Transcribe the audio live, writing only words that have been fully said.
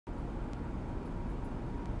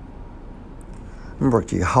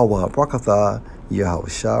Barak Yahweh Barakatha,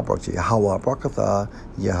 Yahushua, Barak Yahweh Barakatha,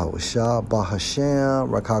 Yahushua, Bahashem,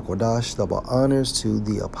 Rakakwadash, double honors to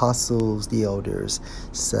the apostles, the elders.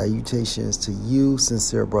 Salutations to you,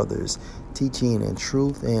 sincere brothers, teaching in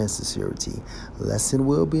truth and sincerity. Lesson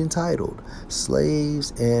will be entitled,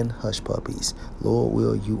 Slaves and Hush Puppies. Lord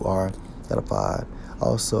will you are edified.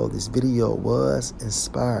 Also, this video was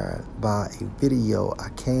inspired by a video I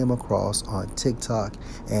came across on TikTok,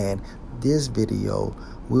 and this video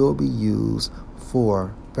will be used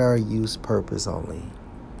for fair use purpose only.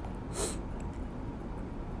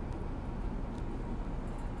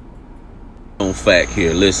 Fact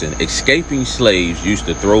here, listen, escaping slaves used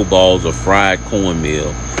to throw balls of fried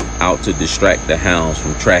cornmeal out to distract the hounds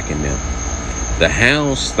from tracking them. The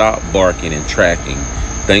hounds stopped barking and tracking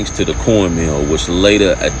thanks to the cornmeal, which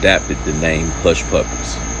later adapted the name Hush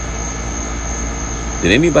Puppies.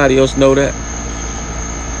 Did anybody else know that?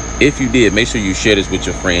 If you did, make sure you share this with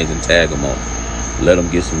your friends and tag them on. Let them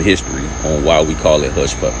get some history on why we call it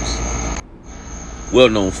Hush Puppies.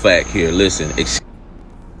 Well-known fact here, listen.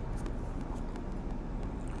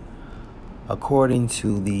 According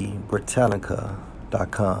to the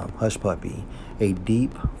Britannica.com, Hush Puppy, a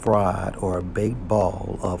deep fried or baked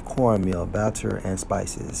ball of cornmeal batter and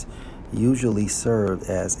spices, usually served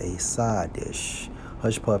as a side dish.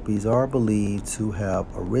 Hush Puppies are believed to have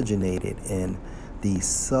originated in the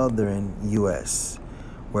southern U.S.,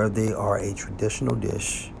 where they are a traditional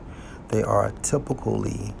dish. They are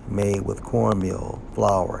typically made with cornmeal,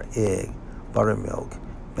 flour, egg, buttermilk,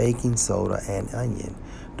 baking soda, and onion,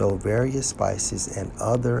 though various spices and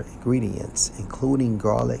other ingredients, including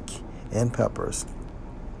garlic and peppers,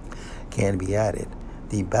 can be added.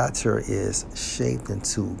 The batter is shaped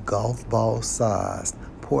into golf ball sized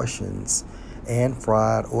portions and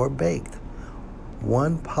fried or baked.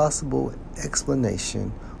 One possible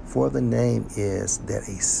explanation for the name is that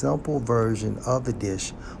a simple version of the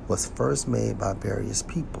dish was first made by various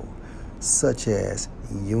people, such as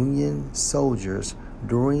Union soldiers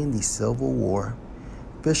during the Civil War,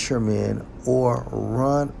 fishermen, or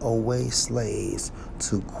runaway slaves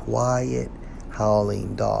to quiet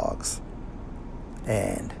howling dogs.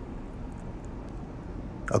 And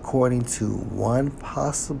according to one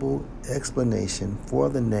possible explanation for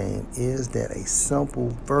the name is that a simple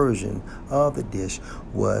version of the dish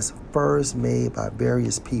was first made by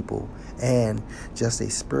various people, and just a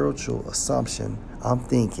spiritual assumption, I'm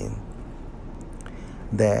thinking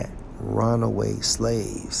that runaway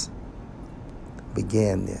slaves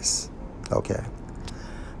began this. Okay.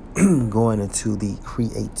 Going into the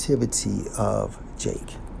creativity of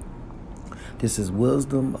Jake. This is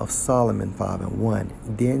Wisdom of Solomon 5:1.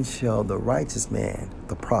 Then shall the righteous man,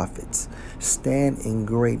 the prophets, stand in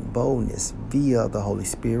great boldness via the Holy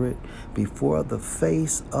Spirit before the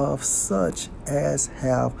face of such as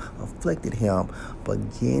have afflicted him,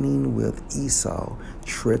 beginning with Esau,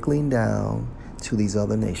 trickling down to these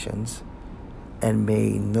other nations, and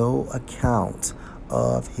made no account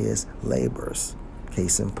of his labors.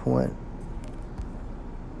 Case in point,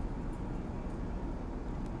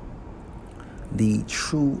 the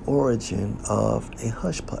true origin of a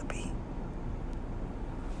hush puppy.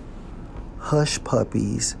 Hush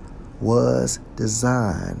Puppies was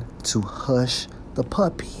designed to hush the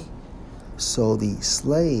puppy so the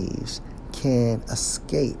slaves can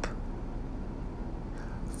escape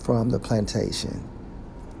from the plantation,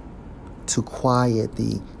 to quiet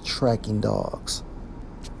the tracking dogs.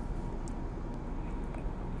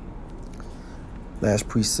 Last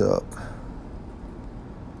precept.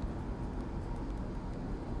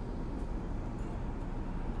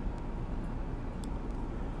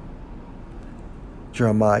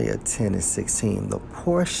 Jeremiah 10:16. The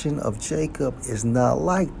portion of Jacob is not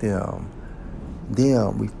like them,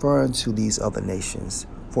 referring to these other nations.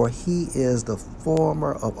 For he is the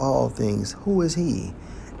former of all things. Who is he?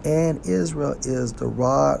 And Israel is the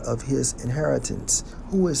rod of his inheritance.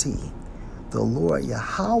 Who is he? The Lord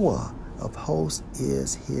Yahweh of hosts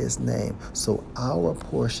is his name. So our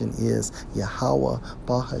portion is Yahweh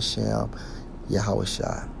Bahashem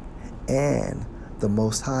Yahushua. And the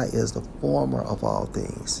Most High is the former of all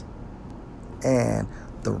things. And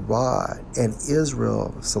the rod, and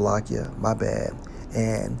Israel, Salakia, my bad,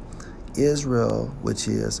 and Israel, which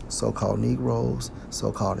is so-called Negroes,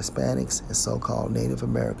 so-called Hispanics, and so-called Native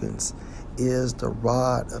Americans, is the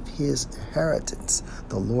rod of his inheritance.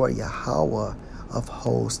 The Lord Yahweh of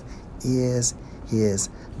hosts is his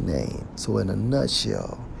name. So in a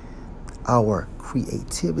nutshell, our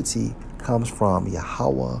creativity comes from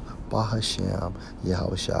Yahweh Bahashem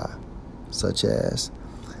Yahushua, such as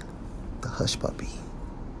the hush puppy.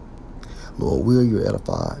 Lord, will you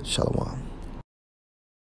edify? Shalom.